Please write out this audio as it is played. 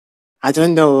I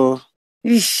don't know.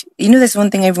 You know, there's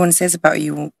one thing everyone says about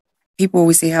you. People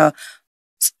always say how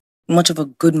much of a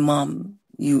good mom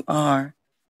you are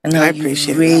and how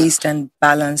you've raised and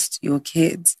balanced your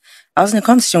kids. I was in a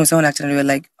conversation with someone actually, and they were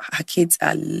like, her kids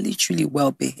are literally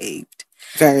well behaved.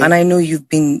 Very. And I know you've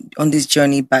been on this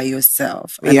journey by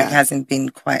yourself, and it hasn't been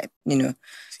quite,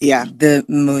 the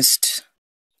most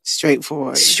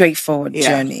straightforward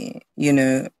journey,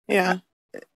 Yeah.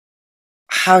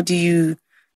 How do you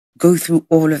go through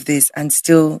all of this and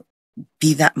still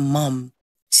be that mom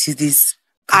to this?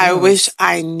 I wish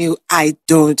I knew. I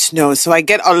don't know. So I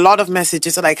get a lot of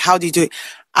messages like, how do you do it?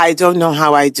 I don't know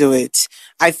how I do it.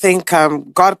 I think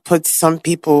God put some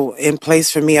people in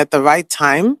place for me at the right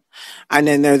time. And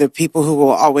then there are the people who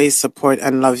will always support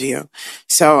and love you.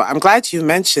 So I'm glad you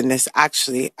mentioned this,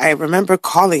 actually. I remember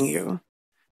calling you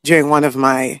during one of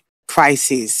my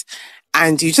crises.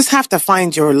 And you just have to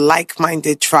find your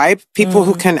like-minded tribe, people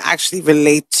who can actually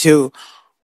relate to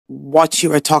what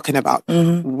you are talking about,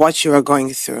 what you are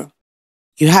going through.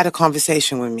 You had a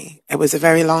conversation with me. It was a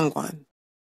very long one.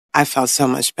 I felt so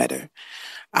much better.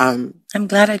 I'm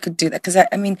glad I could do that because I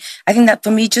think that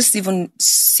for me, just even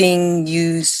seeing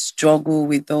you struggle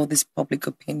with all these public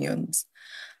opinions,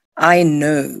 I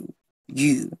know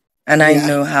you and I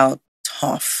know how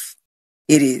tough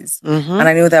it is. And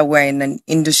I know that we're in an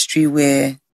industry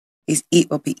where it's eat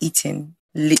or be eaten,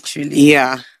 literally.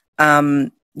 Yeah. I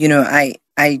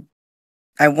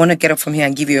want to get up from here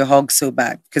and give you a hug so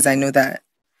bad because I know that.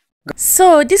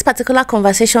 So this particular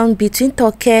conversation between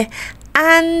Toke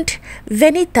and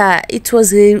Venita, it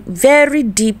was a very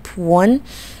deep one.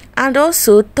 And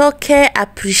also Toke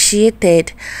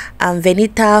appreciated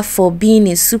Venita for being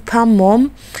a super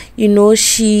mom.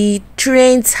 She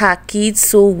trains her kids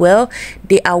so well.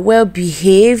 They are well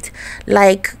behaved.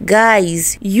 Like,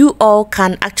 guys, you all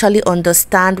can actually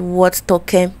understand what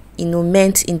Toke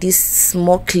meant in this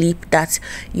small clip that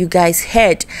you guys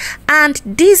heard. And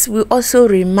this will also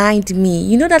remind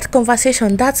me, that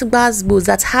conversation, that buzzbuzz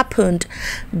that happened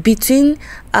between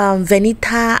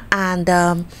Venita and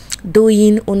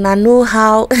Doyin. Una know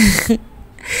how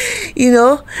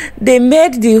they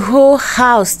made the whole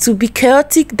house to be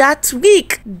chaotic that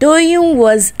week. Doyin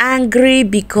was angry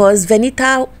because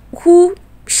Venita, who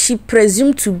she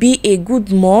presumed to be a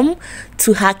good mom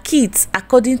to her kids,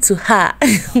 according to her.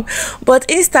 But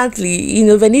instantly,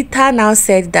 Venita now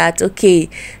said that, okay,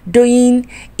 Doyin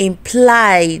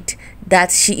implied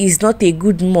that she is not a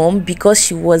good mom because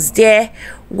she was there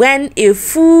when a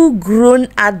full-grown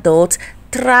adult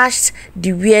trashed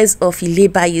the wares of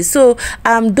Ilebaye. So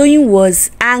Doyin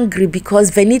was angry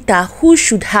because Venita, who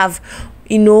should have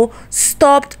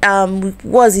stopped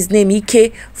what's his name,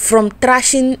 Ike, from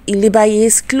trashing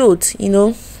Ilebaye's clothes.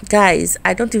 Guys,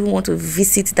 I don't even want to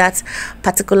visit that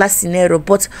particular scenario,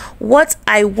 but what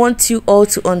I want you all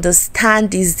to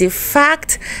understand is the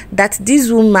fact that this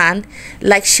woman,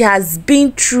 like, she has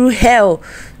been through hell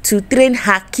to train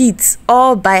her kids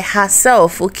all by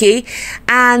herself, okay?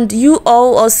 And you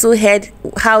all also heard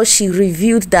how she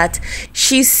revealed that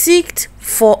she sought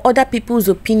for other people's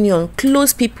opinion,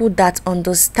 close people that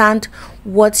understand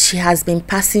what she has been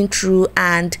passing through,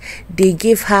 and they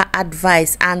gave her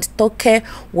advice, and Toke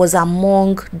was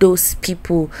among those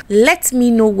people. Let me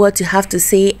know what you have to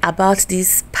say about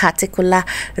this particular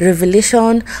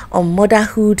revelation on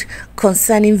motherhood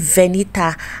concerning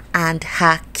Venita and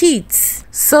her kids.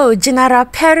 So General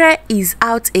Pere is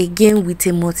out again with a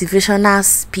motivational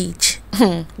speech.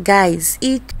 Guys,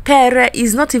 Pere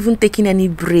is not even taking any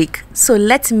break. So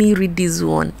let me read this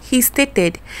one. He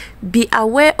stated, "Be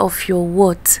aware of your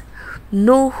what?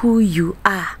 Know who you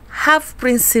are. Have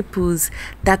principles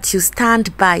that you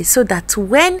stand by so that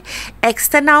when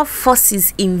external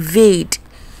forces invade,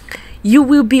 you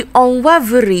will be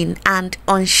unwavering and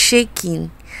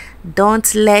unshaken.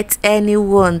 Don't let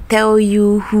anyone tell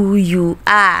you who you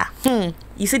are."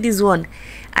 You see this one?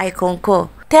 I concur.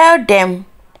 Tell them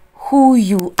who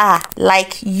you are.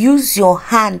 Like, use your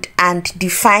hand and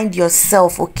define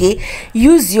yourself, okay?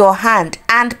 Use your hand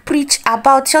and preach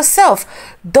about yourself.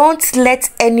 Don't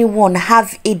let anyone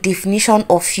have a definition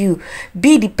of you.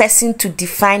 Be the person to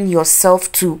define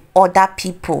yourself to other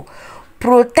people.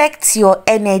 Protect your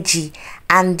energy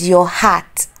and your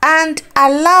heart, and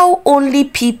allow only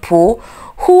people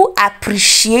who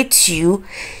appreciate you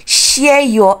share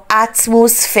your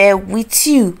atmosphere with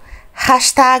you.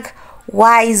 Hashtag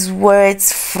wise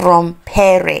words from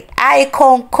Pere. I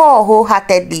concur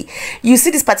wholeheartedly. You see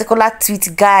this particular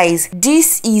tweet, guys?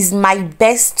 This is my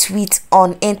best tweet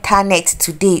on internet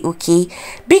today, okay?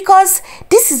 Because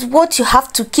this is what you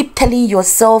have to keep telling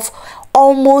yourself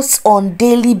almost on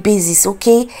daily basis,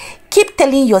 okay? Keep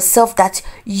telling yourself that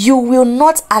you will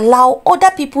not allow other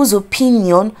people's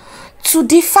opinion to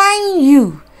define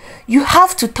you. You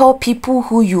have to tell people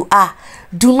who you are.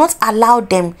 Do not allow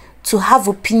them to have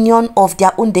opinion of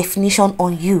their own definition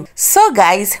on you. So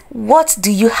guys, what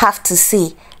do you have to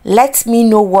say? Let me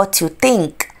know what you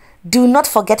think. Do not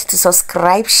forget to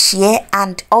subscribe, share,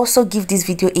 and also give this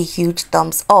video a huge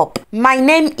thumbs up. My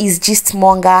name is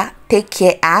Gistmonger. Take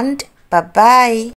care and bye-bye.